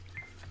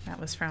That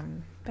was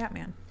from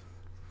Batman.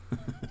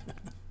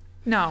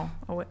 No.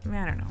 Oh, I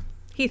don't know.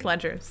 Heath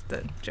Ledger's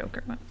the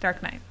Joker one.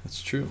 Dark Knight.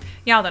 That's true.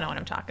 Y'all don't know what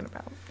I'm talking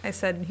about. I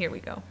said, here we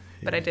go.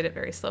 But I did it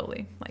very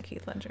slowly, like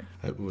Heath Ledger.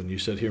 When you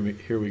said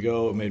here we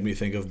go, it made me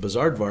think of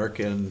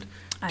Bizarrevark and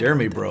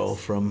Jeremy Bro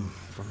from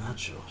that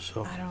show.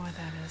 So I don't know what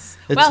that is.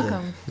 It's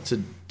Welcome. It's a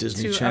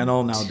Disney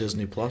Channel, now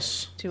Disney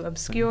Plus. To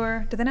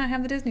obscure. Do they not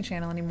have the Disney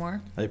Channel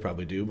anymore? They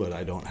probably do, but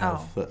I don't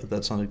have.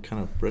 That sounded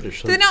kind of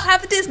British. Do they not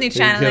have the Disney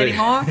Channel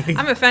anymore?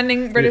 I'm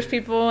offending British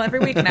people every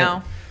week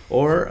now.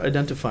 Or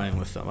identifying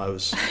with them. I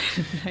was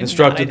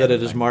instructed that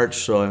it is March,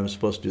 so I'm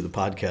supposed to do the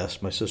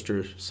podcast. My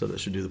sister said I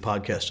should do the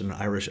podcast in an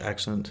Irish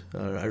accent,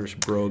 Irish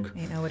brogue,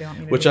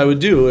 which I would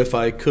do if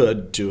I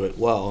could do it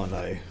well, and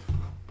I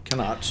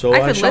cannot, so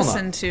I shall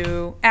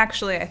not.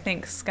 Actually, I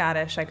think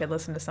Scottish, I could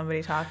listen to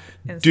somebody talk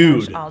in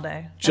Scottish all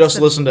day.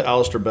 Just listen to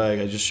Alistair Begg.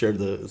 I just shared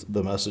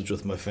the message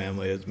with my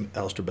family.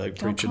 Alistair Begg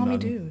preaching on...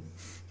 Don't call me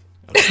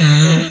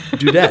dude.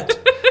 Dudette.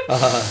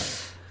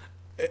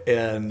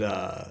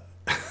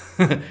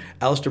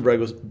 Alistair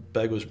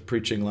Begg was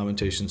preaching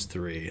Lamentations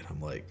 3, and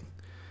I'm like,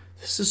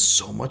 this is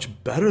so much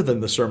better than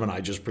the sermon I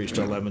just preached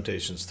on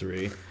Lamentations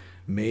 3.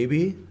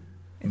 Maybe,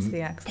 it's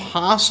the accent.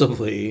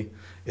 Possibly,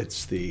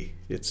 it's the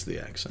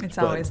accent. It's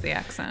always the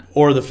accent.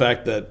 Or the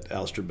fact that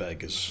Alistair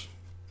Begg is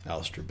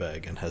Alistair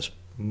Begg and has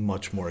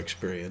much more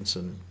experience.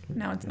 And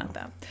no, it's not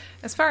that.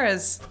 As far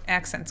as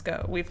accents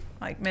go, we've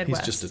Midwest.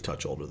 He's just a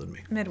touch older than me.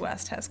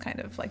 Midwest has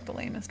kind of the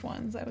lamest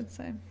ones, I would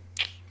say.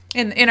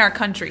 In our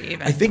country,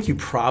 even. I think you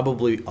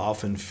probably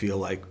often feel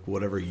like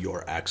whatever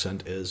your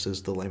accent is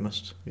the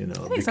lamest. I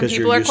think some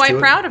people are quite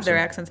proud of their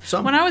accents.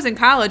 When I was in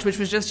college, which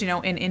was just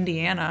in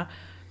Indiana,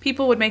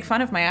 people would make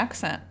fun of my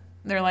accent.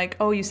 They're like,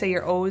 "Oh, you say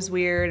your O's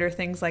weird" or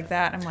things like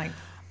that. I'm like.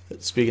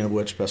 Speaking of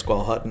which,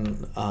 Pasquale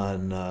Hutton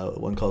on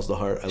One Calls the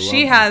Heart.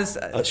 She's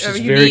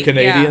very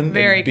Canadian. Yeah,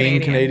 very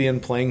being Canadian,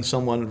 playing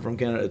someone from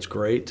Canada, it's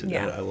great.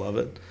 Yeah. I love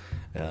it.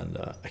 And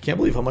I can't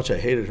believe how much I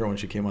hated her when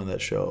she came on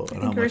that show,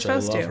 and how much I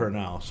love her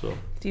now. So,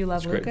 do you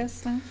love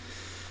Lucas now?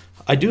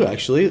 I do,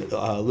 actually.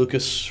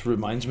 Lucas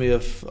reminds me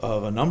of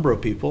a number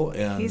of people,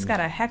 and he's got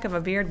a heck of a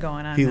beard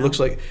going on. He looks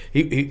like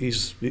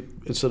he's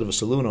instead of a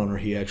saloon owner,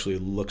 he actually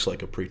looks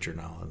like a preacher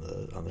now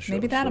on the show.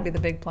 Maybe that'll be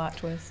the big plot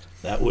twist.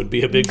 That would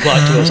be a big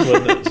plot twist,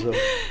 wouldn't it? So.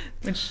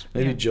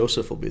 Maybe Yeah.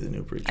 Joseph will be the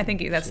new preacher. I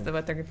think that's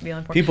what they're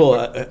dealing for.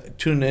 People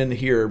tune in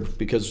here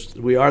because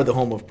we are the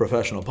home of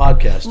professional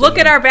podcasting. Look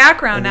at our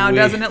background now.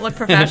 Doesn't it look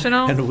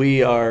professional? And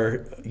we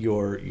are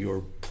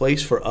your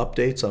place for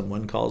updates on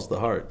When Calls the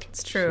Heart.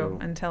 It's true,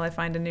 until I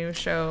find a new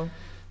show.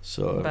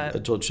 So I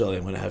told Shelley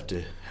I'm going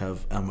to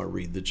have Emma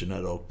read the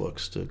Jeanette Oak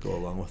books to go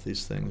along with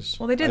these things.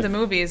 Well, they did the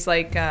movies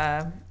like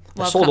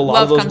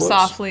Love Comes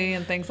Softly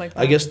and things like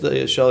that. I guess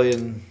Shelley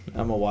and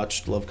Emma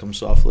watched Love Comes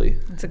Softly.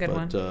 It's a good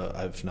one. But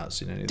I've not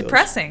seen any of those.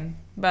 Depressing,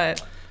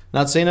 but...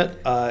 Not seen it.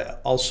 I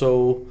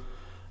also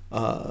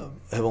have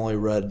only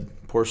read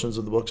portions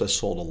of the books. I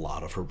sold a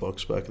lot of her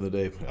books back in the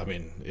day. I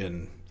mean,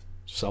 in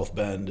South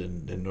Bend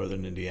in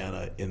northern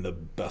Indiana, in the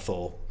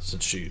Bethel,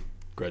 since she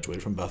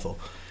graduated from Bethel.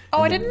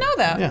 Oh, I didn't know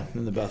that. Yeah,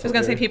 in the Bethel. I was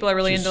going to say people are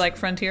really into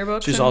frontier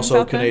books. She's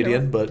also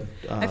Canadian, but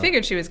I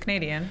figured she was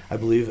Canadian. I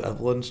believe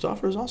Evelyn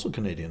Stauffer is also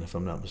Canadian, if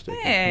I'm not mistaken.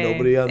 Hey,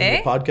 nobody on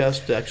the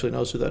podcast actually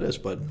knows who that is,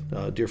 but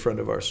a dear friend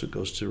of ours who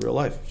goes to real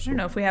life. So. I don't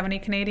know if we have any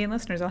Canadian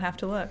listeners. I'll have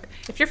to look.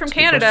 If you're from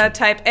Canada,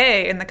 type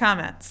A in the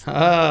comments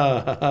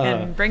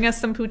and bring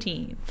us some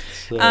poutine.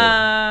 So.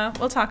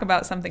 We'll talk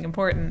about something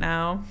important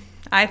now.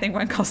 I think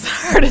When Calls the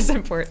Heart is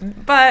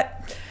important,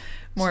 but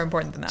more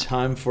important than that.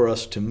 Time for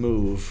us to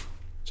move,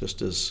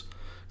 just as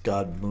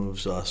God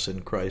moves us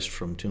in Christ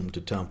from tomb to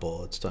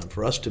temple. It's time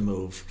for us to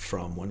move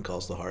from When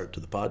Calls the Heart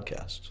to the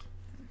podcast.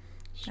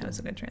 So. That was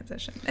a good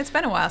transition. It's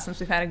been a while since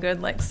we've had a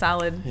good,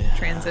 solid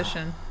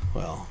transition.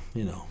 Well,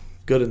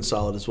 good and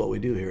solid is what we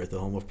do here at the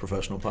home of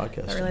professional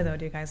podcasting. But really, though,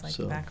 do you guys like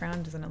the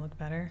background? Doesn't it look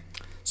better?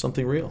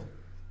 Something real.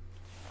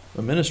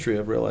 A ministry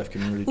of Real Life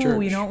Community Church. Oh,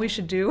 you know what we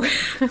should do?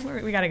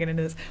 We got to get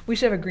into this. We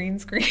should have a green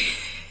screen.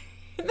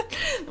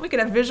 We could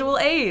have visual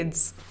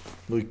aids.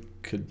 We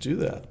could do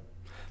that.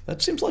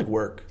 That seems like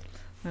work.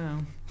 Oh.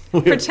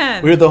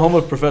 Pretend. We're the home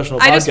of professional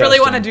podcasting. I just really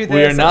want to do this.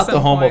 We are not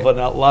the home of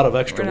a lot of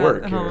extra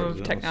work. We're not the home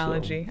of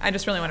technology. I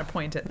just really want to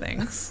point at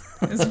things.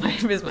 is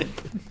my...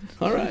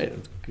 All right.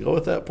 Go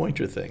with that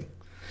pointer thing.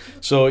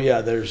 So, yeah,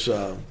 there's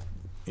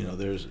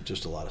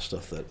just a lot of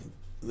stuff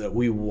that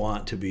we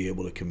want to be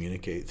able to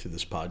communicate through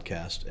this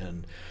podcast.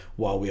 And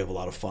while we have a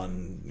lot of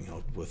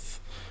fun, with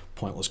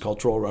pointless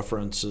cultural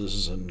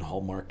references and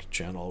Hallmark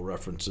Channel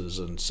references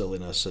and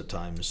silliness at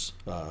times,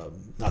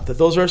 not that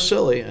those are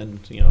silly, and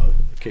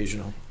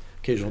occasional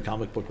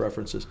comic book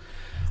references.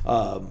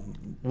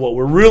 What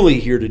we're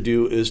really here to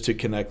do is to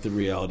connect the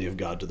reality of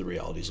God to the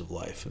realities of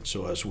life. And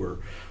so as we're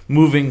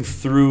moving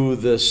through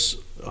this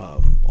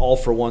All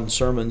for One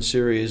sermon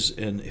series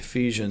in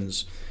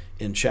Ephesians,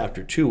 in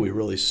chapter 2, we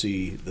really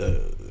see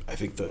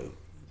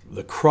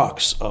the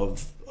crux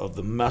of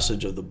the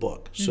message of the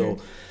book. Mm-hmm. So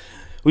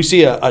we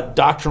see a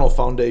doctrinal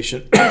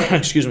foundation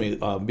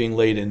being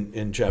laid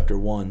in chapter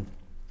 1.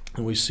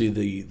 And we see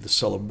the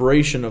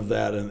celebration of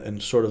that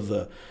and sort of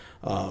the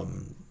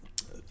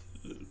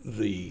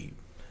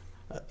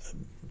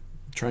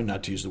trying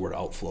not to use the word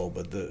outflow,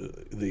 but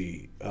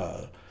the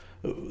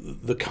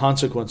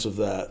consequence of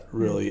that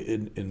really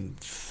in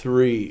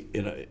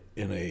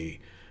a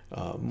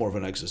more of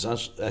an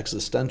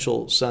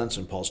existential sense.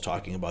 And Paul's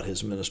talking about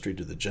his ministry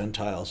to the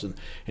Gentiles, and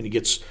he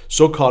gets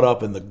so caught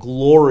up in the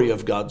glory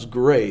of God's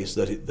grace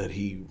that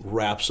he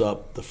wraps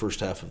up the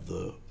first half of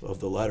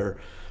the letter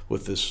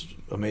with this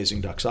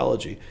amazing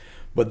doxology.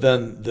 But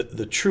then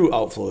the true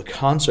outflow, the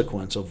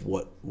consequence of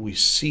what we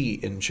see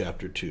in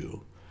chapter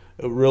 2,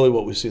 really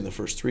what we see in the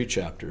first 3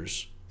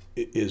 chapters,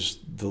 is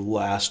the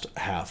last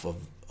half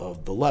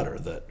of the letter,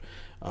 that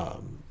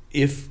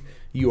if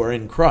you are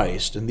in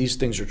Christ, and these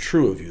things are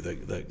true of you,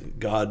 that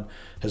God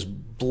has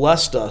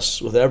blessed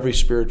us with every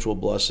spiritual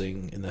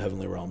blessing in the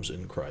heavenly realms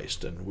in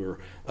Christ, and we're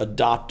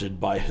adopted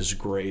by his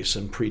grace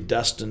and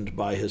predestined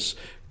by his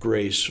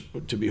grace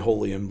to be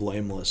holy and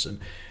blameless,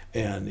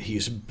 and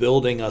he's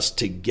building us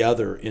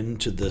together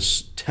into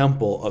this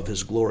temple of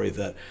his glory,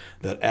 that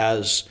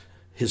as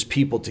his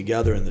people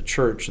together in the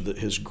church, that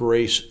his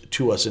grace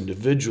to us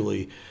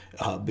individually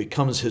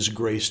becomes his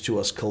grace to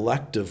us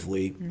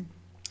collectively. Mm-hmm.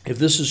 If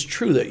this is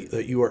true,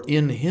 that you are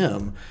in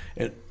him,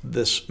 and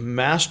this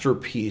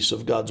masterpiece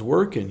of God's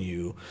work in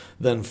you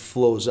then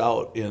flows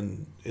out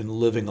in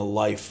living a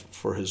life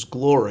for his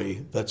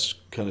glory, that's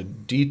kind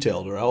of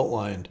detailed or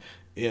outlined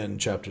in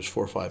chapters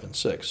 4, 5, and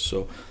 6.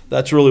 So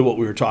that's really what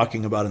we were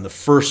talking about in the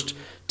first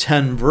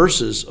 10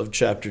 verses of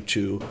chapter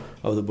 2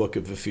 of the book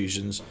of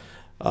Ephesians,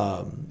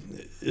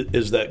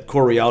 is that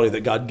core reality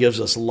that God gives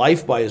us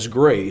life by his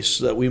grace,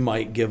 that we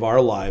might give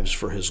our lives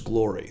for his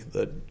glory,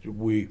 that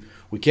we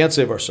can't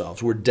save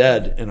ourselves. We're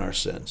dead in our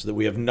sins, that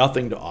we have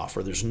nothing to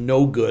offer. There's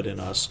no good in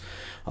us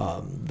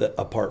that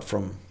apart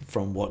from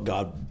what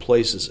God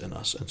places in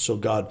us. And so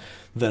God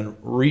then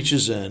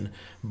reaches in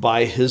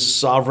by his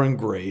sovereign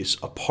grace,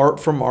 apart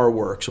from our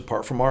works,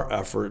 apart from our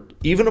effort,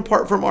 even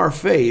apart from our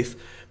faith,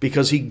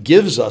 because he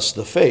gives us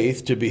the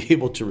faith to be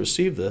able to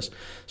receive this,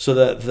 so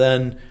that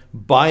then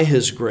by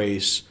his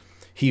grace,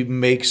 he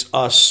makes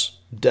us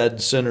dead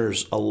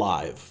sinners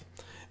alive.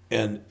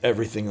 And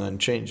everything then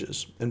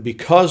changes. And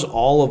because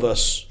all of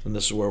us, and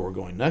this is where we're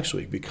going next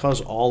week,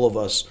 because all of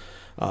us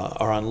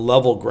are on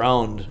level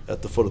ground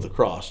at the foot of the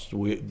cross,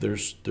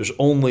 there's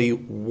only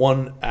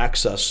one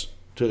access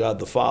to God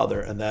the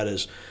Father, and that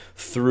is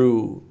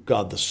through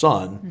God the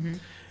Son. Mm-hmm.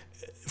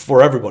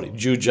 For everybody,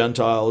 Jew,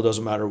 Gentile, it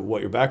doesn't matter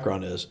what your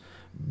background is.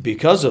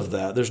 Because of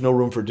that, there's no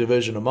room for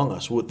division among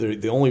us.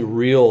 The only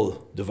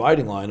real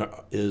dividing line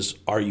is,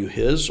 are you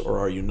his or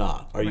are you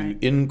not? Are you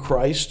in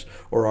Christ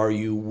or are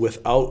you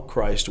without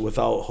Christ,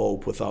 without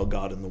hope, without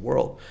God in the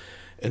world?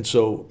 And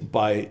so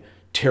by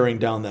tearing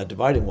down that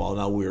dividing wall,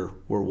 now we're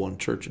one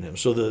church in him.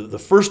 So the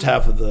first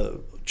half of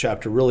the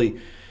chapter really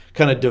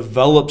kind of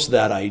develops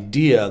that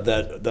idea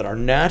that our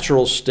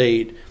natural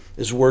state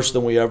is worse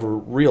than we ever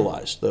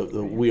realized, that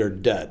we are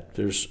dead.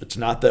 It's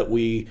not that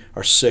we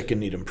are sick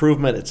and need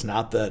improvement. It's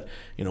not that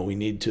we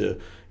need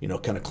to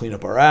kind of clean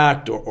up our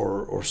act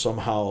or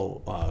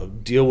somehow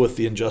deal with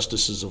the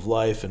injustices of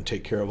life and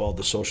take care of all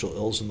the social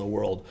ills in the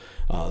world.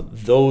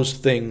 Those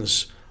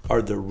things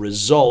are the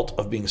result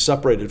of being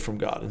separated from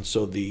God. And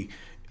so the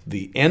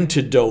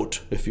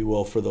antidote, if you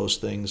will, for those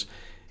things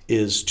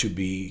is to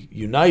be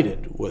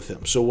united with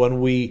him. So when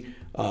we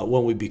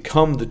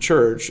become the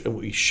church and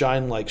we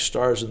shine like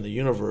stars in the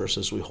universe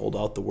as we hold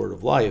out the word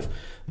of life,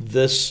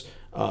 this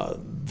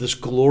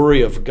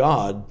glory of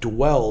God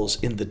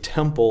dwells in the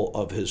temple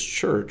of his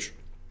church,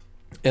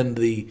 and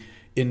the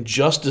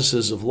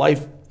injustices of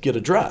life get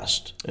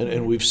addressed.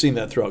 And we've seen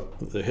that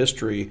throughout the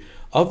history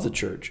of the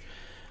church.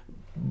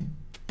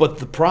 But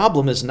the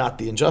problem is not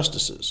the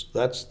injustices.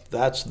 That's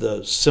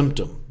the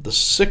symptom. The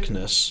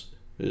sickness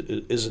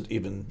isn't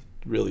even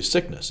really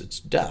sickness. It's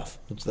death.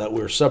 It's that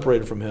we're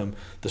separated from him,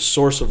 the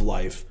source of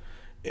life,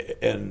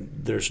 and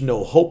there's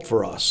no hope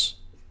for us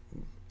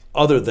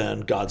other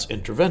than God's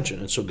intervention.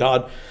 And so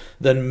God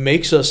then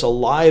makes us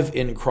alive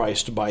in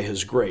Christ by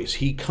his grace.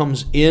 He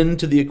comes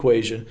into the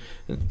equation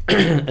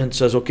and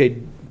says,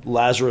 okay,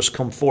 Lazarus,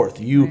 come forth.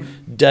 You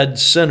dead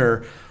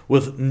sinner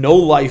with no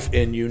life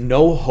in you,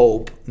 no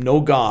hope,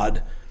 no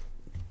God,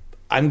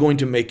 I'm going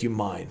to make you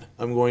mine.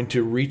 I'm going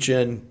to reach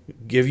in,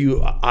 give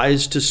you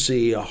eyes to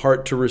see, a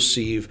heart to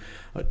receive,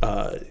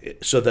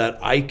 so that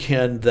I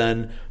can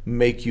then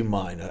make you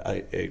mine.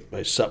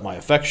 I set my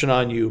affection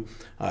on you.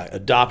 I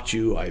adopt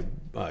you. I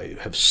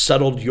have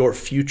settled your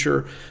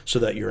future so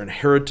that your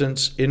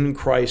inheritance in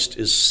Christ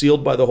is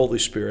sealed by the Holy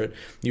Spirit.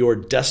 Your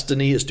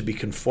destiny is to be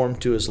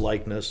conformed to his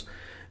likeness.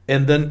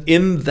 And then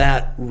in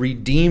that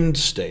redeemed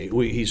state,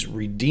 he's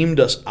redeemed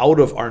us out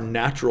of our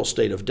natural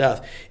state of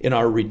death. In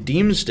our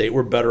redeemed state,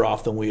 we're better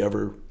off than we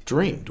ever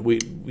dreamed. We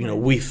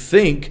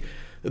think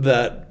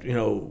that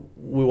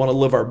we want to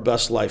live our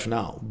best life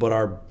now, but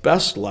our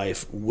best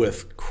life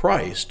with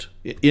Christ,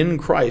 in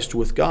Christ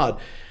with God,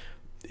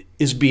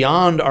 is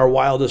beyond our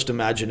wildest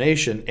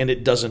imagination, and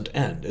it doesn't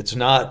end. It's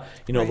not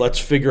let's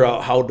figure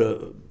out how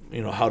to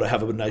how to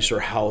have a nicer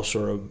house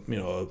or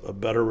a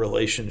better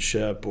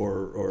relationship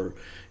or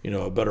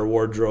a better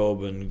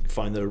wardrobe and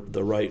find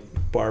the right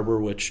barber,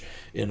 which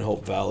in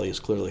Hope Valley is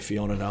clearly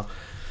Fiona now.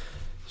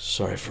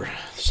 Sorry for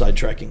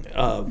sidetracking.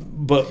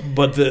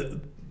 But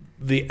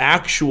the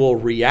actual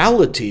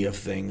reality of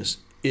things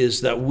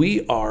is that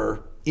we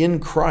are in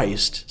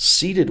Christ,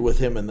 seated with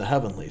him in the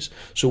heavenlies.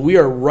 So we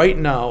are right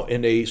now,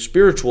 in a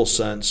spiritual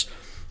sense,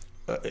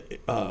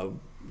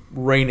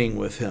 reigning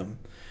with him.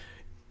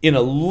 In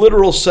a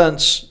literal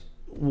sense,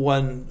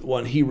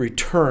 when he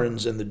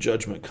returns and the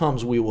judgment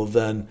comes, we will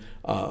then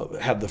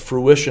have the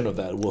fruition of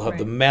that. We'll have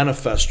the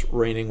manifest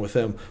reigning with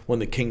him when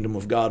the kingdom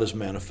of God is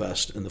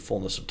manifest in the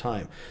fullness of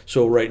time.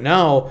 So right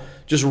now,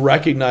 just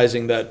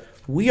recognizing that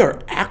we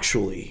are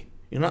actually,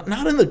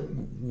 not in the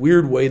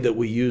weird way that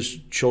we use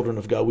children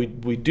of God.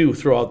 We do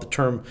throw out the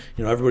term,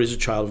 everybody's a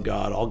child of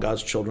God, all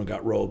God's children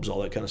got robes,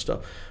 all that kind of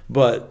stuff.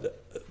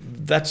 But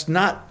that's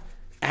not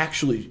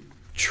actually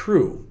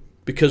true,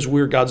 because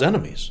we're God's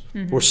enemies.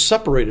 Mm-hmm. We're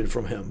separated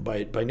from him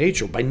by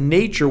nature. By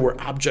nature, we're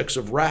objects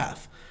of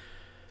wrath.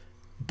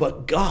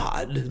 But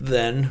God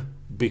then,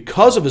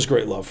 because of his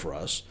great love for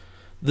us,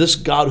 this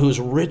God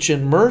who's rich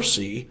in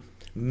mercy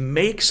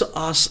makes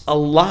us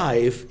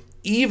alive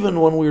even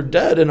when we're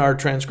dead in our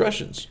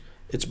transgressions.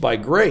 It's by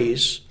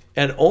grace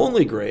and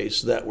only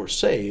grace that we're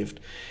saved.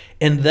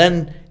 And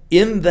then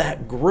in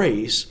that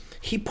grace,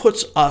 he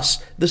puts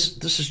us, this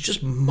is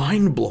just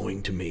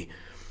mind-blowing to me,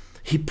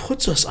 he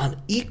puts us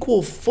on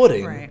equal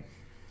footing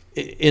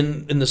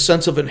in the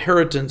sense of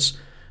inheritance,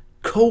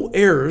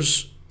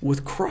 co-heirs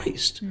with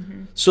Christ.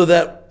 Mm-hmm. So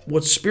that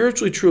what's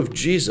spiritually true of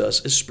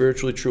Jesus is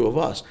spiritually true of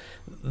us.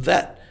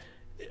 That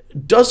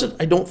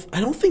I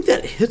don't think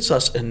that hits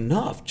us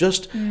enough,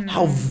 just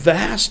how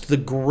vast the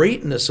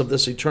greatness of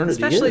this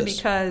eternity Especially is.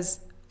 Because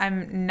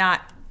I'm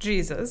not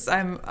Jesus.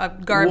 I'm a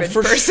garbage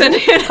person.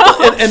 Sure.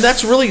 And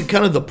that's really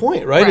kind of the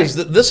point, right? Is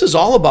that this is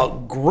all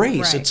about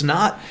grace. Right.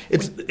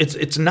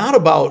 It's not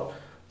about,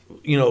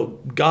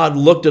 God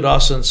looked at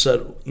us and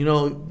said,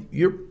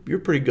 you're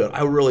pretty good.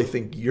 I really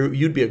think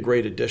you'd be a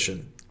great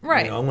addition.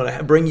 Right. I'm going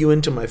to bring you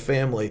into my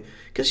family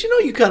because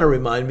you kind of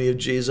remind me of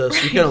Jesus.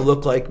 Right. You kind of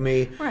look like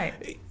me.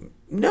 Right.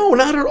 No,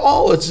 not at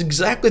all. It's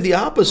exactly the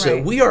opposite.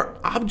 Right. We are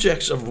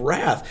objects of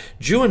wrath.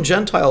 Jew and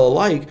Gentile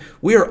alike,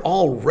 we are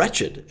all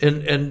wretched.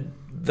 And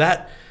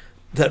that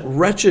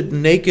wretched,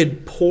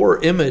 naked, poor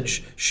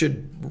image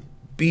should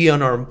be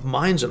on our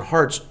minds and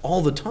hearts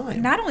all the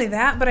time. Not only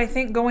that, but I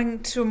think going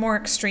to a more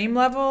extreme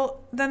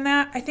level than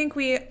that, I think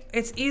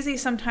it's easy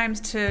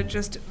sometimes to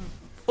just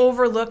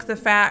overlook the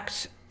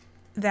fact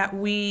that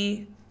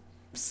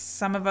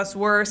some of us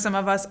were, some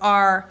of us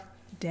are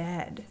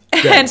dead.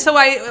 And so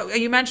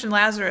you mentioned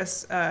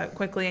Lazarus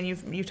quickly, and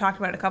you've talked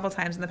about it a couple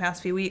times in the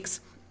past few weeks.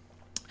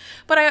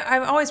 But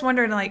I've always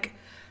wondered,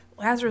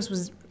 Lazarus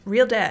was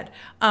real dead.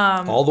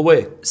 All the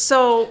way.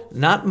 So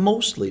not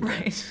mostly dead.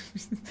 Right.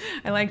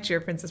 I liked your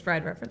Princess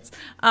Bride reference.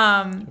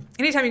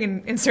 Anytime you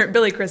can insert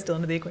Billy Crystal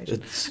into the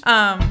equation. It's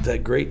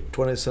that great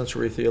 20th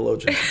century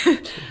theologian.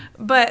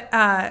 But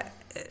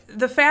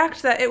the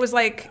fact that it was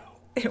like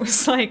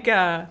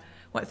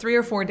 3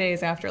 or 4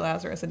 days after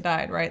Lazarus had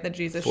died, right? That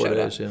Jesus showed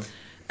up. 4 days, yeah.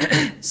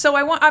 So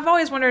I've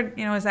always wondered,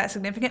 is that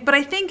significant? But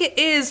I think it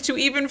is to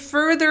even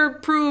further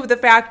prove the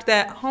fact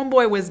that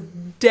homeboy was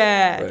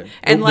dead. Right.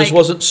 And this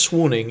wasn't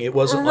swooning. It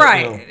wasn't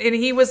right. And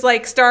he was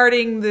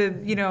starting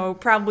the,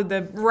 probably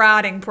the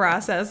rotting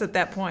process at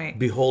that point.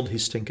 Behold, he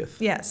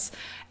stinketh. Yes.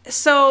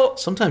 So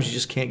sometimes you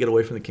just can't get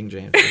away from the King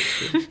James.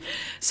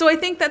 So I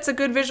think that's a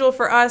good visual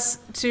for us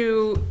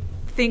to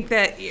think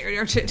that,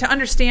 or to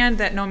understand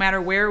that no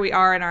matter where we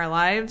are in our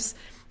lives,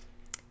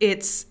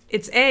 it's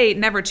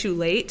never too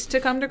late to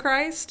come to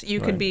Christ. You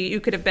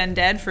could have been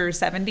dead for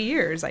 70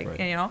 years,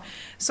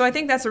 So I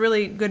think that's a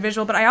really good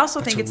visual. But I also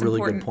think it's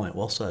important. That's a really good point.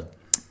 Well said.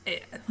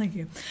 Thank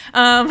you.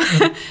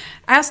 I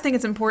also think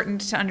it's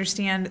important to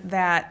understand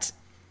that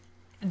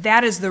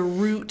is the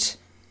root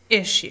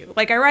issue.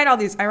 I write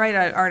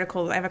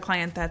articles. I have a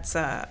client that's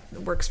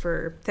works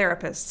for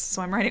therapists,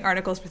 so I'm writing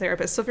articles for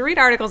therapists. So if you read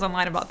articles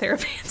online about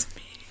therapy, it's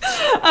me.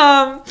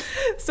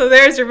 So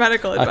there's your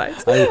medical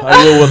advice.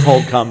 I will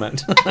withhold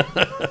comment. You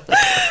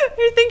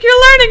think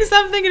you're learning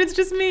something and it's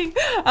just me.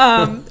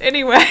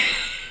 Anyway.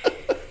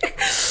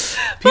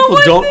 People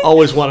don't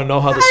always want to know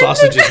how the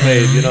sausage is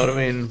made, you know what I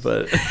mean?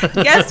 But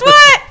guess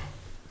what?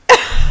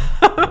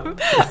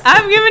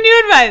 I'm giving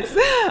you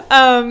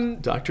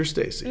advice. Dr.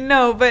 Stacy.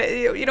 No, but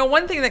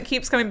one thing that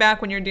keeps coming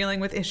back when you're dealing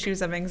with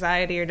issues of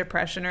anxiety or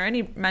depression or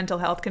any mental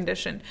health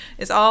condition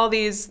is all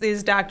these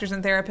doctors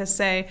and therapists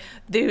say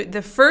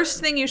the first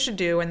thing you should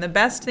do and the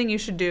best thing you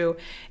should do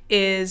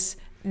is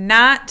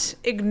not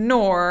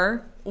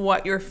ignore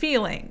what you're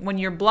feeling. When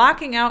you're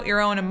blocking out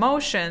your own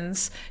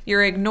emotions,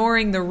 you're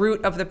ignoring the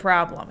root of the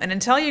problem. And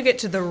until you get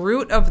to the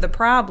root of the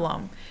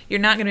problem, you're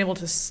not going to be able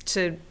to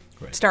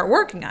start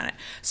working on it.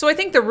 So I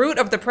think the root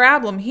of the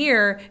problem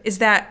here is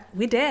that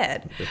we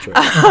dead. That's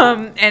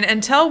right. And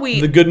until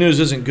we... The good news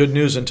isn't good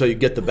news until you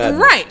get the bad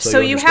news. Right. So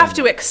you have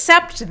to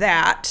accept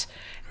that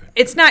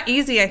it's not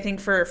easy, I think,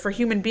 for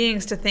human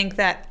beings to think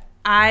that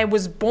I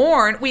was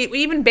born. We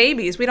even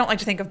babies, we don't like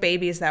to think of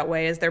babies that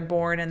way, as they're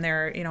born and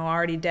they're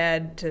already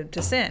dead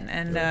to sin.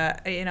 And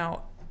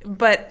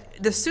but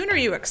the sooner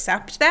you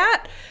accept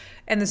that,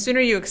 and the sooner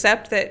you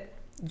accept that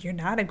you're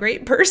not a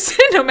great person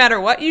no matter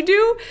what you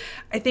do,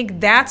 I think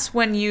that's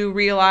when you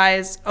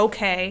realize,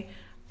 okay,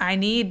 I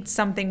need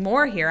something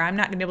more here. I'm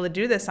not going to be able to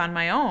do this on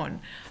my own.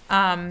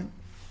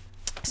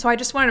 So I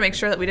just wanted to make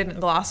sure that we didn't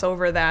gloss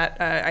over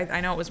that. I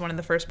know it was one of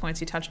the first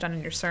points you touched on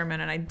in your sermon,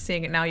 and I'm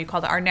seeing it now. You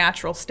called it our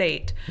natural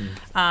state.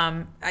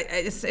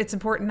 It's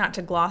important not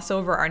to gloss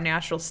over our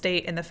natural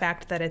state and the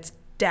fact that it's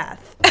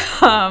death.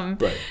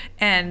 Right.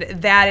 And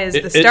that is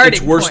the starting point.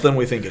 It's worse than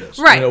we think it is.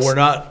 Right. We're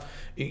not,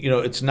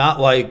 it's not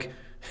like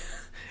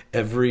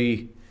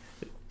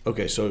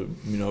okay, so,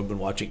 I've been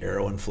watching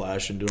Arrow and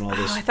Flash and doing all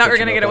this. I thought we were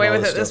going to get away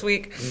with it this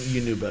week.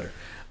 You knew better.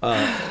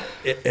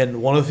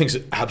 And one of the things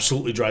that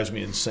absolutely drives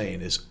me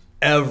insane is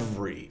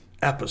every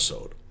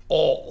episode,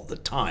 all the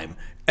time,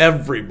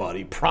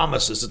 everybody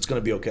promises it's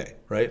going to be okay,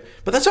 right?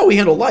 But that's how we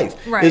handle life.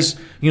 Right. Is,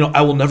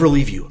 I will never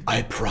leave you.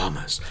 I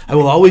promise. I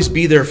will always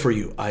be there for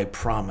you. I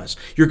promise.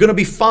 You're going to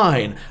be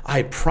fine.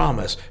 I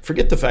promise.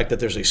 Forget the fact that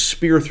there's a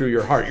spear through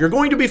your heart. You're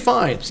going to be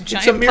fine.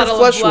 It's a mere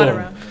flesh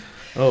wound.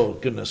 Oh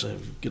goodness, I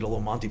get a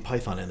little Monty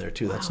Python in there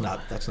too. That's not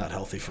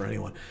healthy for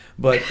anyone.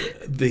 But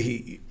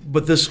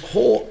this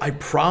whole I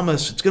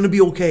promise it's going to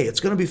be okay. It's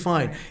going to be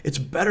fine. It's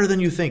better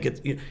than you think.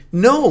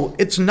 No,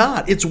 it's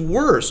not. It's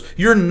worse.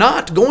 You're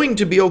not going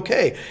to be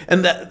okay.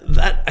 And that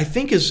I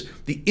think is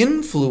the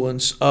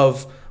influence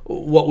of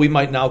what we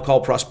might now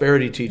call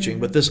prosperity teaching,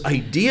 but this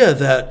idea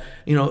that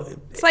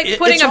it's like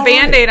putting a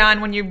Band-Aid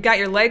on when you've got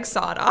your leg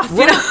sawed off.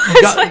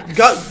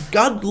 Right.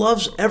 God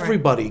loves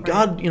everybody.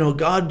 Right.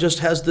 God just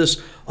has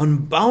this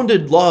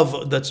unbounded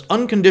love that's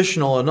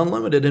unconditional and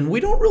unlimited, and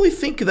we don't really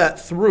think that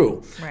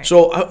through. Right.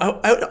 So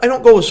I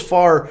don't go as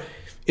far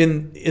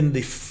in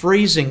the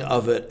phrasing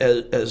of it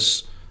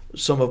as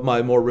some of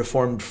my more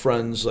reformed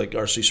friends like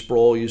R.C.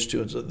 Sproul used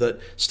to. That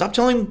stop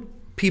telling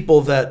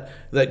people that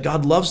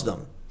God loves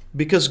them,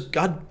 because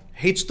God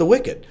hates the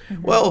wicked.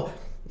 Mm-hmm. Well,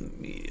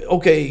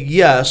 okay,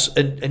 yes,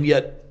 and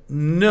yet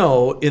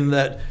no, in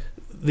that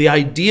the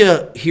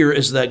idea here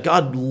is that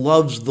God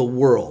loves the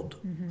world.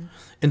 Mm-hmm.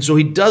 And so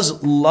he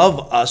does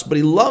love us, but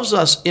he loves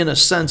us in a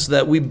sense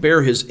that we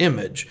bear his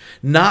image,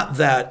 not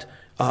that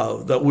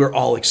we're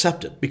all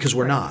accepted, because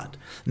we're not.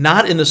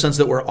 Not in the sense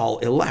that we're all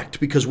elect,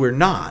 because we're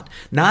not.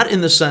 Not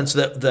in the sense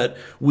that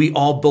we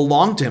all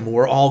belong to him,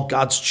 we're all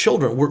God's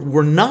children.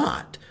 We're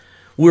not.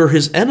 We're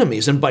his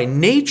enemies, and by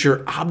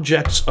nature,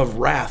 objects of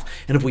wrath.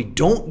 And if we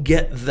don't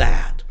get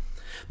that,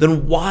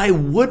 then why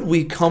would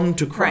we come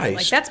to Christ? Right,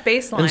 like that's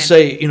baseline. And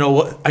say,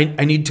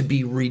 I need to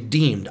be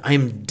redeemed. I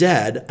am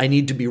dead. I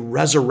need to be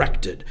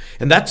resurrected.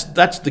 And that's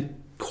the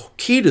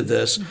key to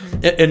this.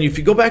 Mm-hmm. And if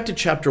you go back to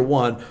chapter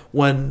 1,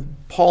 when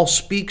Paul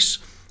speaks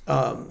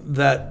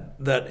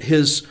that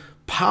his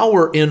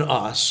power in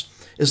us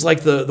is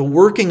like the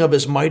working of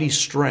his mighty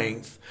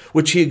strength,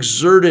 which he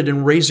exerted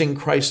in raising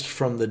Christ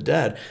from the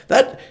dead.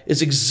 That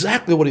is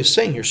exactly what he's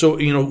saying here. So,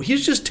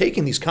 he's just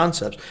taking these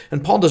concepts,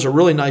 and Paul does a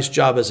really nice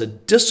job as a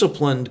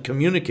disciplined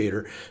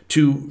communicator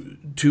to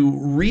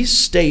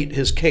restate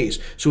his case.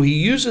 So he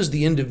uses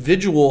the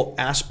individual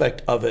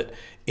aspect of it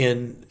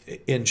in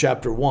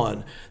chapter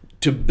 1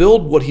 to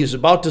build what he's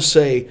about to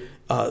say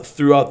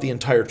throughout the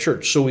entire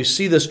church. So we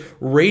see this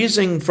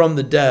raising from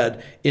the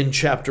dead in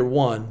chapter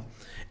 1,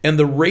 and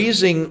the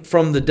raising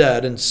from the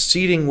dead and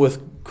seating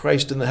with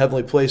Christ in the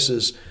heavenly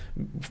places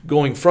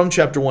going from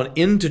chapter 1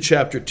 into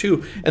chapter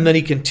 2. And then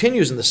he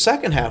continues in the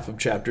second half of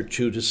chapter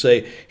 2 to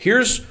say,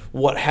 here's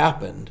what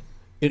happened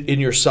in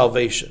your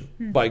salvation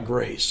by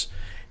grace.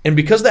 And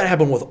because that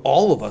happened with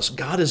all of us,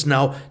 God is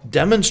now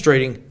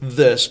demonstrating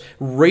this,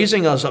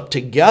 raising us up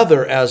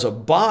together as a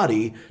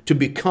body to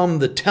become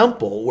the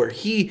temple where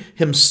he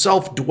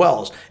himself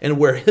dwells and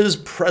where his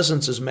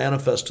presence is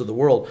manifest to the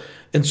world.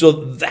 And so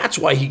that's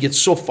why he gets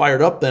so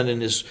fired up then in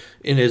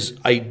his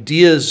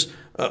ideas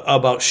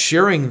about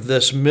sharing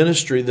this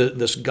ministry,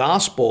 this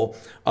gospel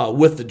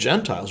with the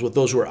Gentiles, with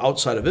those who are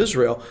outside of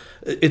Israel.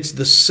 It's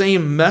the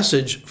same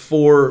message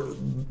for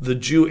the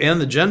Jew and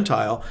the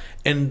Gentile,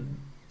 and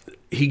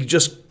he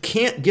just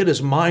can't get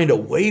his mind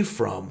away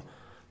from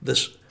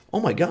this.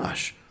 Oh my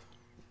gosh,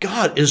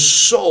 God is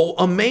so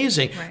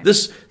amazing. Right.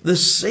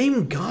 This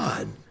same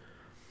God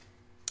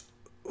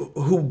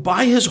who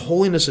by his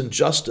holiness and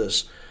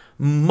justice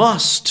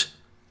must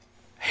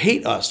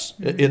hate us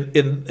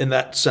in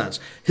that sense.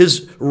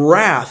 His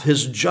wrath,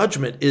 his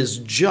judgment is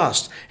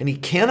just, and he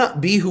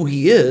cannot be who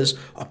he is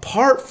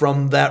apart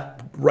from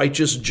that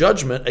righteous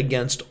judgment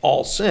against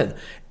all sin.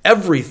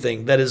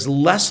 Everything that is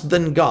less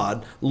than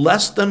God,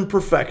 less than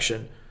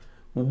perfection,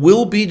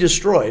 will be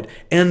destroyed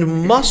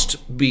and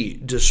must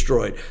be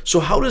destroyed. So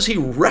how does he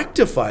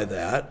rectify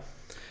that?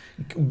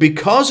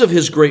 Because of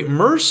his great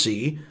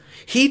mercy,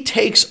 he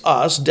takes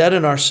us dead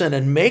in our sin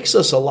and makes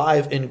us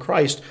alive in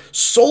Christ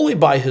solely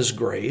by his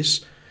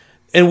grace.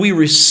 And we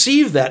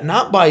receive that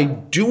not by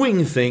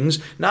doing things,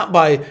 not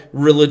by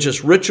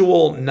religious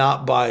ritual,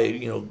 not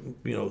by,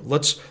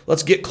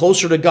 let's get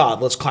closer to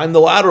God. Let's climb the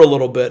ladder a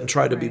little bit and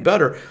try to be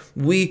better.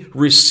 We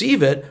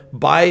receive it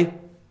by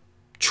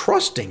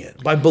trusting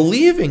it, by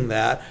believing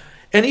that.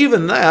 And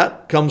even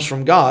that comes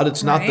from God.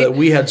 It's not that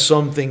we had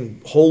something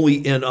holy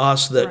in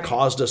us that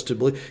caused us to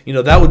believe.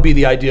 That would be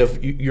the idea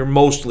of you're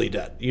mostly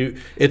dead. You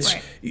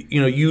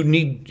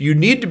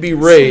need to be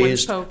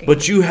raised,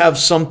 but you have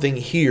something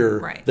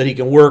here that he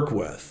can work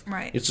with.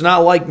 Right. It's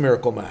not like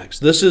Miracle Max.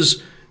 This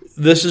is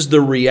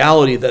the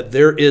reality that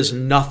there is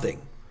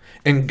nothing.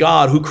 And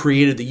God, who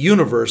created the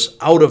universe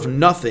out of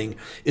nothing,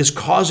 is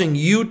causing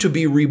you to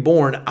be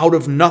reborn out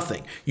of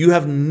nothing. You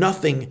have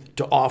nothing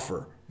to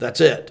offer. That's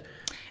it.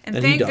 And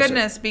thank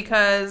goodness,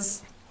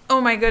 because,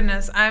 oh my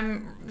goodness,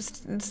 I'm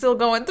still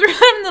going through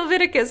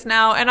Leviticus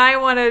now, and I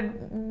want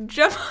to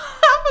jump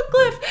off a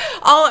cliff.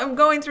 I'm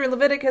going through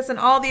Leviticus and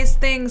all these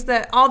things,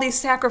 all these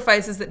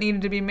sacrifices that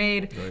needed to be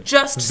made,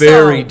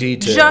 very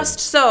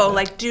detailed.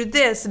 Like do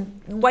this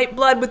and wipe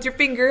blood with your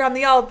finger on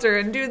the altar,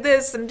 and do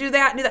this and do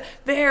that and do that.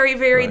 Very,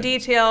 very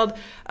detailed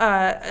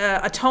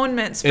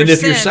atonements for sin. And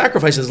if your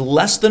sacrifice is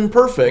less than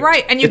perfect,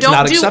 and you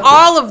don't do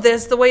all of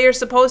this the way you're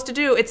supposed to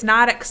do, it's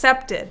not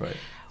accepted. Right.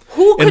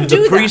 Who could do that?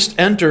 And the priest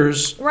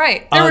enters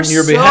on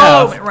your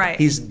behalf.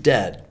 He's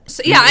dead.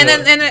 So, and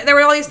then there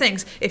were all these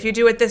things. If you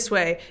do it this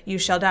way, you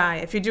shall die.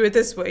 If you do it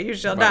this way, you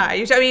shall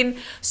die.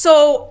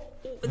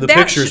 The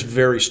picture's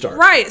very stark.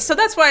 Right. So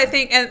that's why I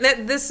think,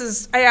 and this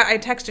is, I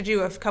texted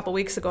you a couple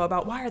weeks ago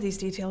about why are these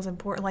details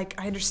important? Like,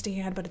 I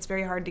understand, but it's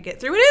very hard to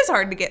get through. It is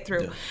hard to get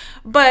through. Yeah.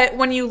 But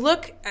when you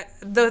look,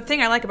 the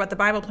thing I like about the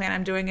Bible plan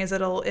I'm doing is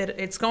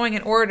it's going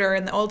in order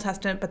in the Old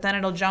Testament, but then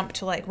it'll jump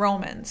to like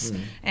Romans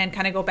and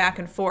kind of go back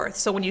and forth.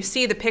 So when you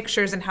see the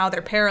pictures and how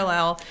they're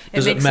parallel,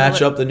 does it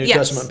match up the New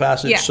Testament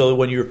passage? Yeah. So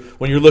when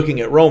you're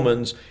looking at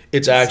Romans,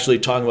 it's actually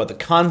talking about the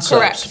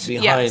concepts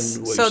behind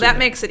what so that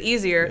makes it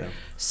easier. Yeah.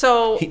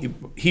 So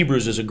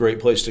Hebrews is a great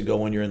place to go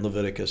when you're in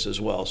Leviticus as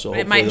well. So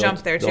it might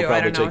jump there too.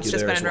 I don't know. It's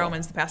just been in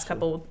Romans the past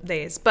couple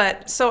days.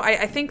 But so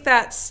I think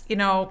that's,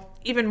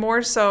 even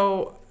more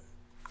so,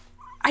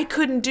 I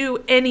couldn't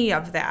do any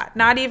of that.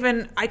 Not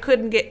even, I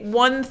couldn't get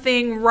one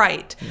thing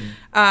right.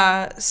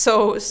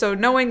 So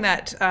knowing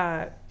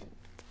that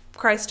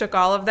Christ took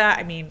all of that,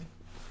 I mean,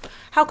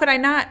 how could I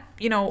not,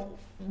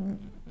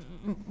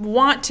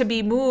 want to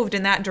be moved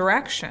in that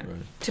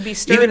direction, to be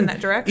stirred in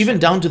that direction. Even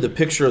down to the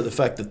picture of the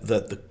fact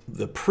that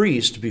the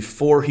priest,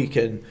 before he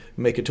can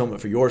make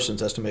atonement for your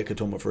sins, has to make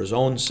atonement for his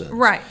own sins.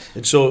 Right.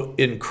 And so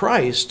in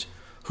Christ,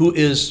 who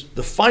is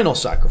the final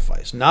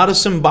sacrifice, not a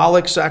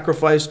symbolic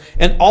sacrifice,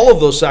 and all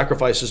of those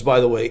sacrifices, by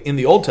the way, in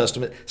the Old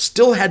Testament,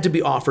 still had to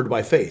be offered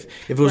by faith.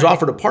 If it was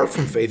offered apart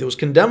from faith, it was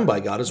condemned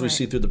by God, as we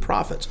see through the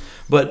prophets.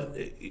 But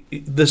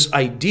this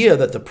idea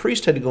that the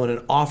priest had to go in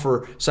and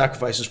offer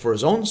sacrifices for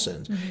his own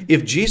sins,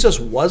 if Jesus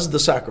was the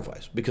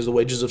sacrifice, because the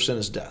wages of sin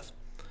is death,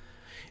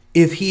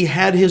 if he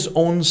had his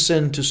own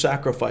sin to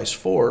sacrifice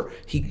for,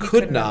 he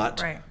could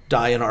not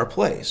die in our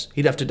place.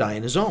 He'd have to die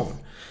in his own.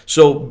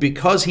 So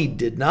because he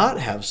did not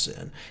have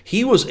sin,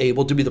 he was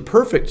able to be the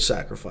perfect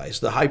sacrifice,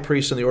 the high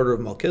priest in the order of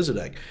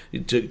Melchizedek,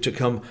 to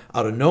come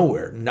out of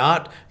nowhere,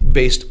 not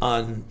based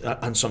on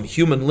some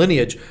human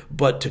lineage,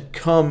 but to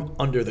come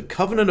under the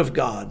covenant of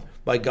God,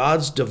 by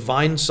God's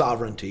divine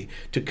sovereignty,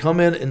 to come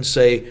in and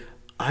say,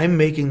 I'm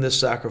making this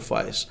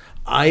sacrifice.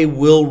 I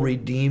will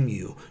redeem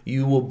you.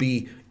 You will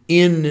be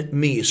in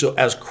me. So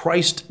as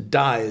Christ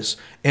dies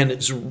and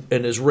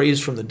is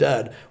raised from the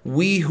dead,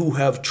 we who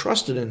have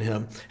trusted in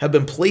him have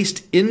been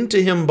placed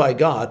into him by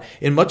God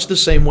in much the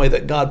same way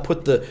that God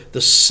put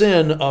the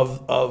sin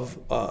of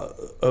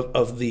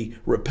the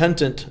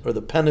repentant or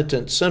the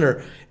penitent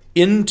sinner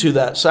into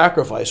that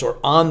sacrifice, or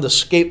on the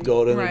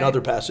scapegoat in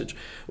another passage.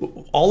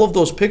 All of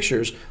those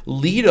pictures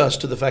lead us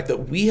to the fact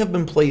that we have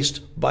been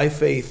placed by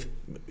faith,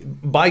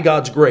 by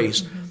God's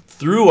grace,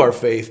 through our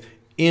faith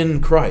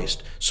in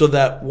Christ, so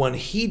that when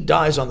he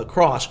dies on the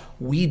cross,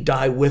 we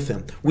die with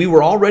him. We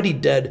were already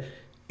dead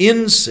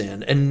in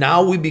sin, and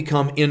now we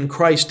become in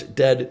Christ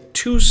dead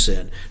to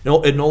sin.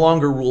 No, it no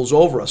longer rules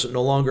over us. It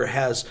no longer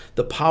has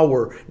the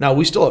power. Now,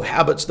 we still have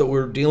habits that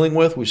we're dealing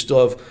with. We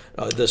still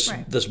have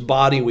this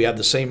body. We have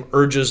the same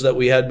urges that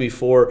we had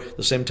before,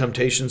 the same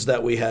temptations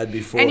that we had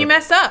before. And you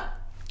mess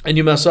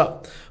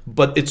up.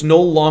 But it's no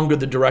longer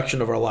the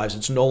direction of our lives.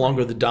 It's no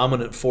longer the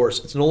dominant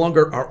force. It's no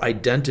longer our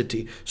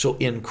identity. So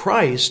in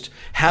Christ,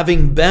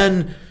 having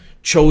been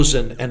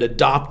chosen and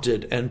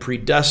adopted and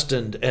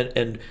predestined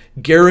and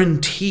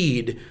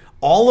guaranteed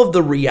all of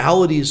the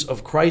realities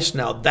of Christ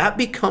now, that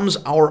becomes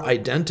our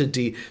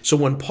identity. So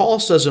when Paul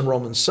says in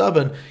Romans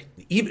 7,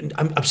 even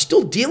I'm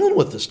still dealing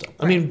with this stuff.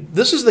 I mean,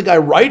 this is the guy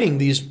writing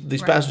these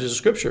passages of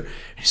Scripture.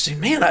 He's saying,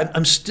 man,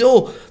 I'm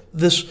still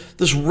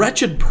this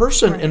wretched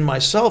person in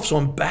myself, so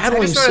I'm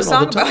battling sin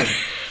all the time.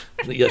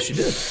 Yes, you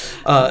did.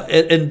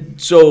 And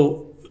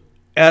so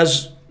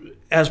as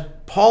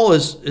Paul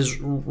is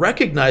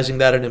recognizing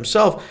that in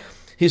himself,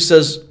 he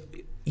says,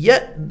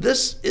 yet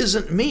this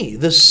isn't me.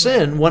 This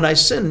sin, when I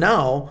sin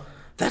now,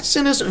 that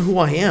sin isn't who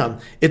I am.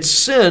 It's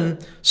sin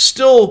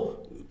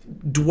still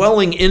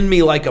dwelling in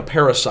me like a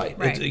parasite.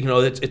 Right.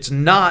 It's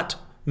not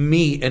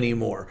me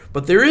anymore.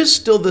 But there is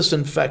still this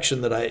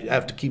infection that I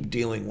have to keep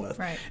dealing with.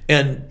 Right.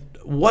 And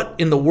what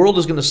in the world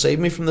is going to save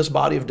me from this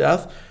body of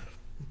death?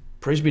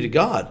 Praise be to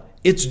God.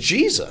 It's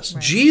Jesus.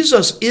 Right.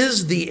 Jesus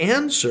is the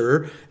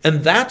answer,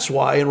 and that's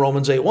why in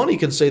Romans 8:1 he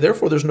can say,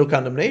 therefore there's no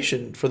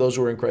condemnation for those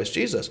who are in Christ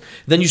Jesus.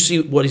 Then you see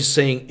what he's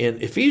saying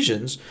in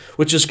Ephesians,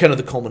 which is kind of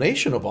the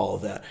culmination of all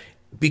of that.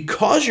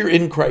 Because you're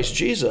in Christ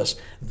Jesus,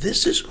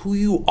 this is who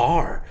you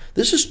are.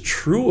 This is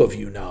true of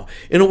you now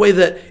in a way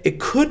that it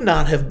could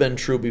not have been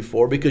true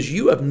before because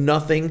you have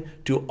nothing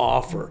to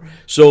offer.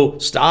 So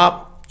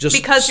stop.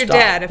 Because stop. You're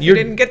dead. If you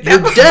didn't get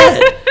that. You're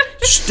dead.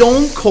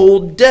 Stone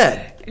cold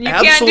dead. And you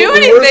Absolutely can't do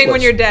anything worthless.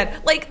 when you're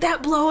dead. Like,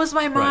 that blows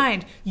my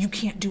mind. Right. You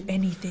can't do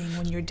anything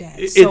when you're dead.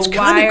 It's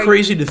kind of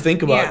crazy to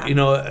think about.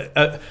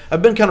 Yeah.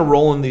 I've been kind of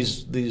rolling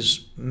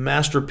these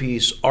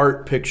masterpiece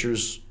art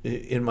pictures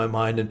in my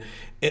mind,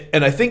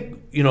 and I think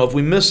if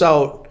we miss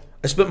out.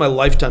 I spent my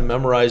lifetime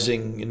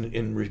memorizing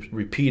and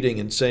repeating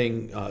and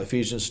saying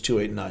Ephesians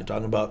 2:8-9,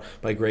 talking about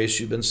by grace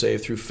you've been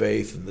saved through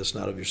faith, and this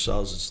not of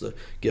yourselves, it's the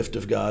gift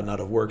of God,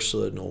 not of works, so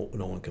that no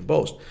one can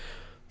boast.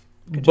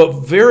 But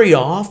very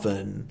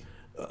often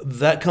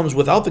that comes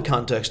without the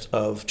context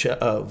of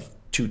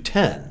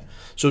 2:10.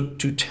 So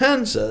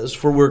 2:10 says,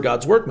 "For we're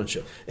God's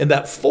workmanship," and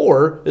that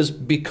 "for" is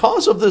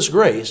because of this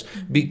grace,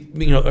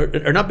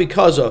 or not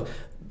because of.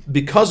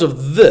 Because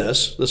of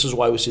this is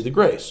why we see the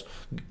grace.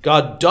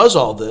 God does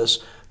all this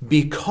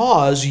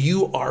because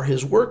you are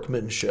his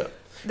workmanship.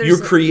 You're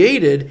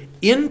created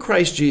in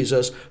Christ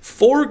Jesus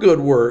for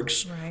good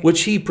works, right,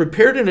 which he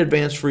prepared in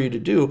advance for you to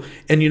do.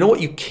 And you know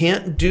what you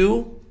can't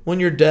do when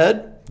you're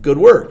dead? Good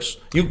works.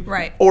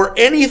 Right. Or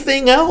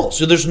anything else.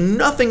 So there's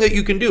nothing that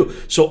you can do.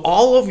 So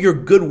all of your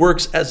good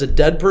works as a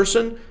dead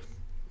person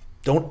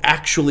don't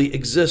actually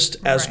exist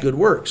as right, good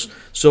works.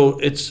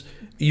 So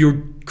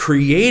you're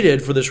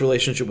created for this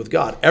relationship with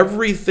God.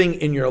 Everything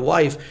in your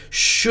life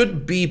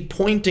should be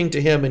pointing to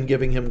him and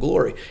giving him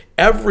glory.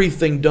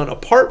 Everything done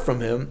apart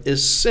from him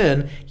is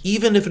sin,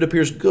 even if it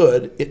appears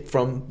good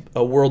from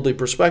a worldly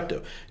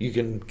perspective. You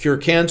can cure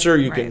cancer,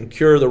 you can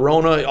cure the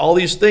Rona, all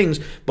these things,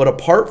 but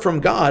apart from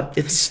God,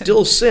 it's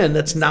still sin.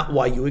 That's not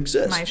why you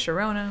exist. My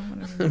Sharona.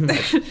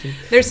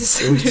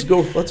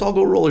 Let's all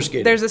go roller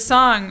skating. There's a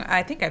song,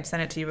 I think I've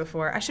sent it to you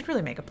before. I should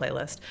really make a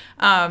playbist.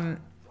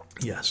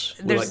 Yes,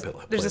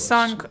 there's a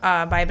song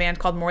by a band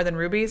called More Than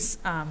Rubies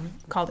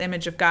called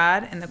Image of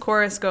God, and the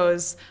chorus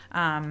goes,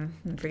 I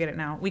forget it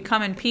now, "We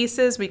come in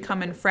pieces, we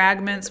come in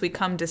fragments, we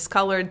come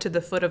discolored to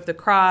the foot of the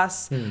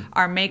cross.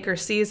 Our Maker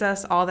sees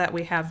us, all that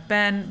we have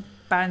been,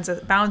 bounds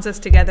us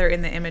together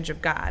in the image of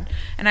God."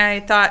 And I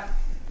thought,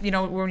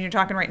 when you're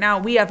talking right now,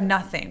 we have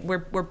nothing.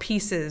 We're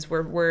pieces,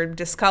 we're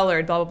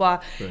discolored, blah, blah,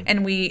 blah. Right.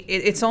 And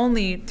it's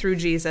only through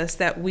Jesus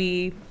that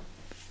we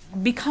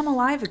become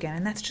alive again.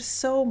 And that's just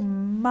so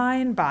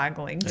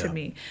mind-boggling to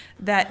me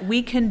that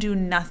we can do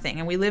nothing.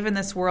 And we live in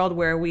this world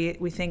where we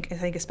think, I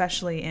think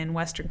especially in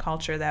Western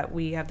culture, that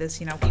we have this,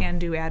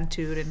 can-do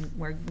attitude and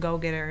we're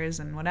go-getters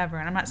and whatever.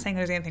 And I'm not saying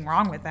there's anything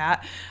wrong with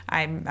that.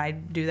 I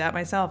do that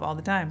myself all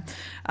the time.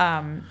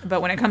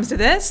 But when it comes to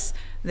this,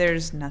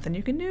 there's nothing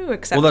you can do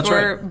except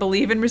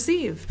believe and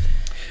receive.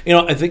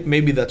 I think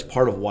maybe that's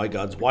part of why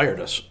God's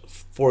wired us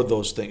for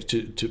those things,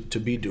 to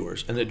be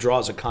doers, and it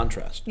draws a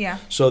contrast. Yeah.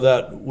 So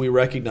that we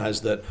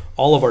recognize that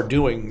all of our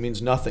doing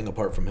means nothing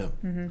apart from him.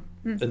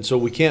 Mm-hmm. And so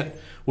we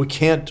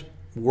can't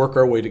work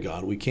our way to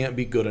God. We can't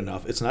be good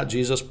enough. It's not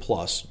Jesus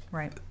plus.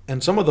 Right.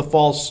 And some of the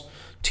false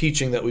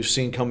teaching that we've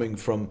seen coming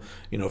from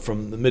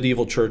the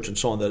medieval church and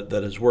so on that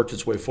has worked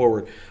its way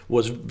forward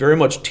was very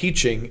much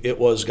teaching it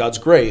was God's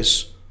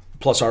grace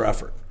plus our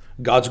effort.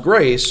 God's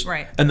grace,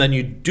 right, and then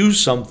you do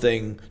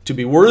something to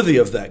be worthy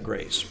of that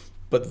grace.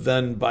 But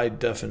then, by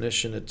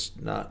definition, it's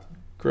not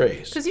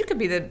grace. Because you could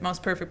be the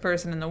most perfect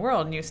person in the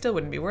world, and you still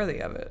wouldn't be worthy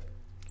of it.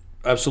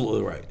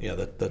 Absolutely right. Yeah,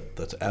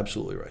 that's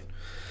absolutely right.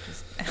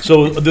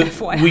 So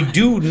we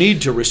do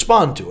need to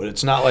respond to it.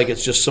 It's not like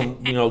it's just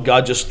some,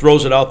 God just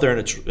throws it out there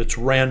and it's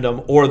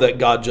random, or that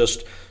God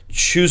just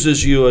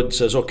chooses you and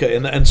says, okay.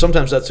 And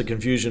sometimes that's a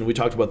confusion. We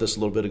talked about this a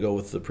little bit ago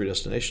with the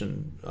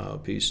predestination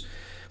piece,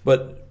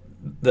 but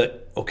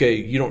that, okay,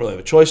 you don't really have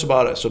a choice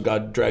about it, so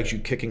God drags you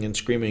kicking and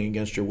screaming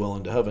against your will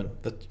into heaven.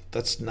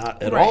 That's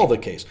not at all the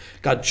case.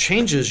 God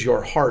changes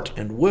your heart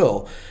and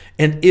will,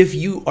 and if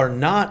you are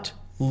not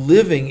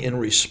living in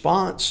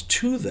response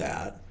to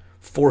that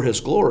for his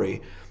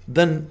glory,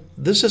 then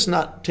this has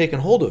not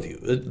taken hold of you.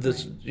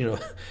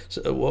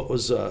 What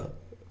was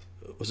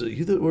it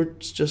you that were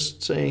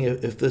just saying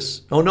if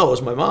this? Oh no, it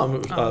was my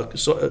mom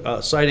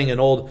citing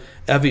an old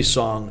Evie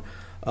song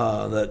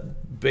that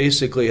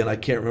basically, and I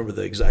can't remember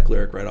the exact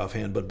lyric right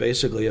offhand, but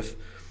basically, if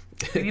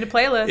you need a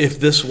playlist,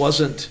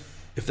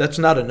 if that's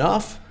not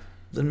enough,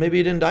 then maybe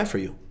he didn't die for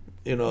you.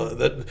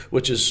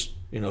 Which is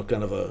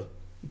kind of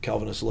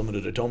Calvinist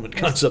limited atonement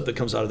concept that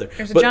comes out of there.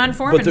 There's a John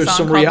Foreman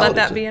song called "Let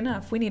That Be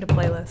Enough." We need a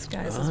playlist,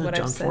 guys. Is what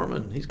John I've said.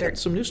 Foreman, he's got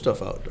some new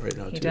stuff out right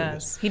now too. He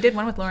does. He did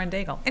one with Lauren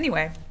Daigle.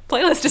 Anyway,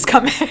 playlist is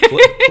coming.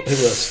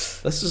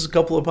 Playlist. This is a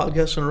couple of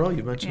podcasts in a row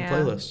you mentioned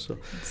playlists. So.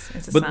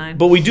 It's a sign.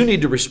 But we do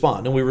need to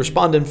respond, and we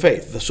respond in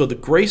faith. So the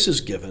grace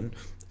is given.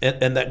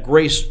 And that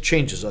grace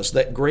changes us.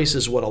 That grace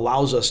is what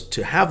allows us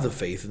to have the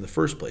faith in the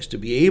first place, to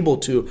be able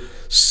to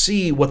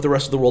see what the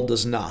rest of the world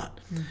does not,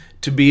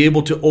 to be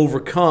able to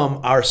overcome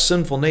our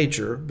sinful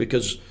nature,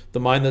 because the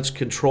mind that's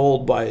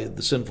controlled by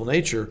the sinful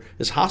nature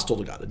is hostile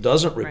to God. It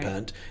doesn't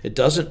repent. It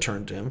doesn't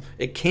turn to him.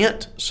 It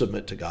can't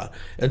submit to God.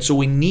 And so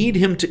we need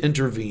him to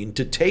intervene,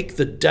 to take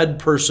the dead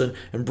person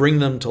and bring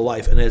them to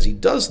life. And as he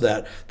does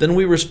that, then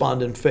we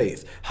respond in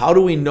faith. How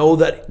do we know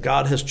that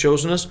God has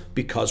chosen us?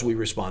 Because we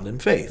respond in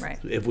faith. Right.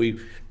 If we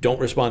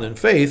don't respond in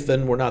faith,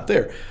 then we're not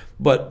there.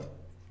 But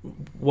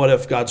what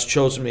if God's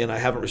chosen me and I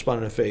haven't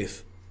responded in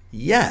faith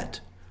yet?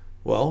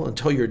 Well,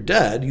 until you're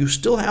dead, you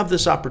still have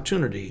this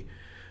opportunity.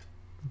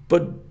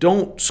 But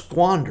don't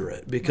squander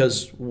it,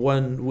 because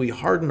when we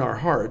harden our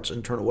hearts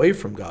and turn away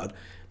from God,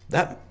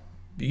 that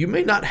you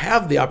may not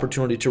have the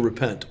opportunity to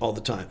repent all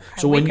the time.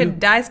 So we could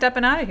die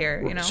stepping out of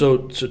here, you know.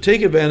 So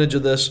take advantage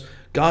of this.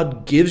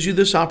 God gives you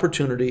this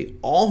opportunity.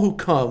 All who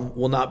come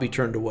will not be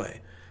turned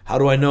away. How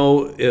do I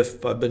know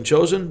if I've been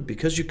chosen?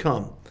 Because you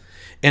come.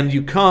 And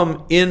you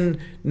come in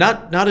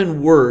not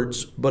in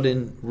words, but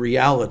in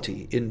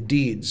reality, in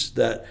deeds,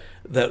 that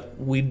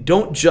we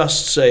don't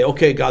just say,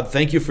 okay, God,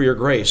 thank you for your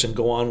grace, and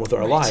go on with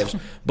our lives.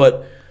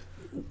 But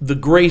the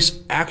grace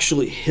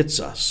actually hits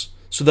us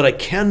so that I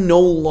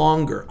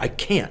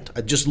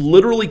just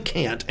literally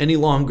can't any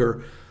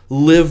longer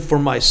live for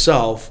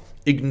myself,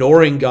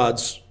 ignoring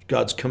God's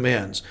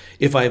commands.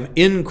 If I'm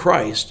in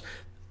Christ,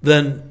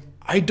 then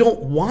I don't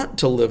want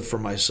to live for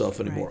myself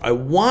anymore. Right. I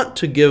want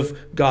to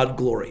give God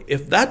glory.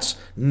 If that's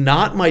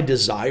not my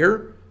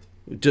desire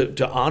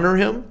to honor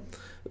him,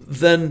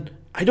 then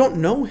I don't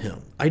know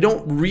him. I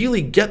don't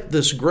really get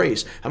this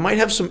grace. I might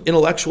have some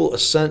intellectual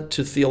assent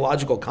to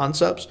theological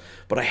concepts,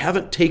 but I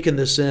haven't taken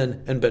this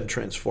in and been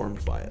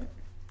transformed by it.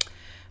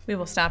 We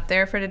will stop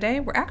there for today.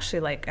 We're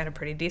actually at a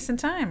pretty decent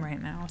time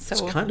right now. So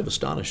it's kind of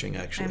astonishing,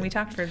 actually. And we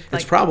talked for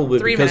it's probably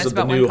 3 because minutes of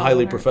the new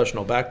highly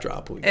professional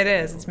backdrop. It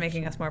is. It's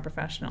making us more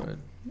professional. Right.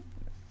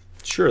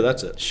 Sure,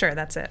 that's it. Sure,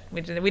 that's it.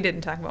 We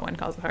didn't talk about When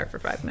Calls the Heart for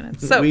 5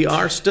 minutes. So we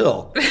are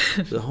still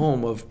the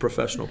home of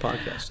professional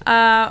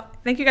podcasting.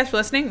 Thank you guys for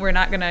listening. We're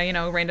not going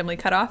to, randomly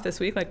cut off this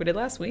week like we did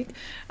last week,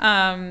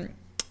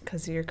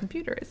 because your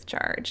computer is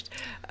charged.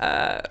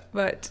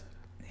 But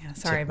yeah,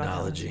 sorry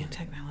about that.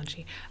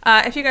 Technology.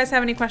 If you guys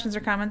have any questions or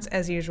comments,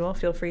 as usual,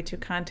 feel free to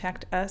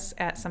contact us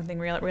at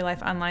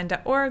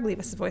somethingreal@reallifeonline.org. Leave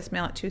us a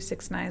voicemail at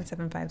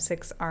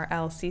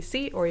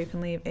 269-756-RLCC, or you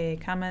can leave a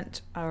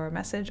comment or a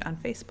message on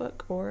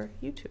Facebook or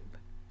YouTube.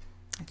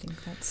 I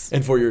think that's...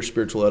 And for your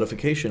spiritual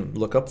edification,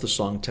 look up the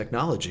song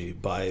Technology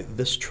by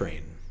This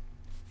Train.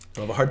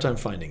 I'll have a hard time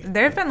finding it.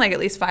 There have been at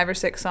least 5 or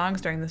 6 songs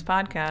during this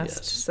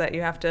podcast that you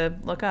have to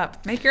look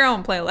up. Make your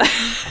own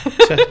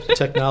playlist.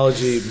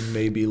 Technology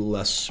may be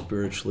less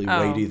spiritually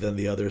weighty than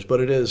the others, but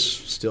it is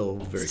still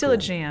very cool. A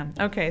jam.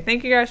 Okay,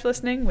 thank you guys for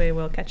listening. We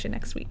will catch you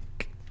next week.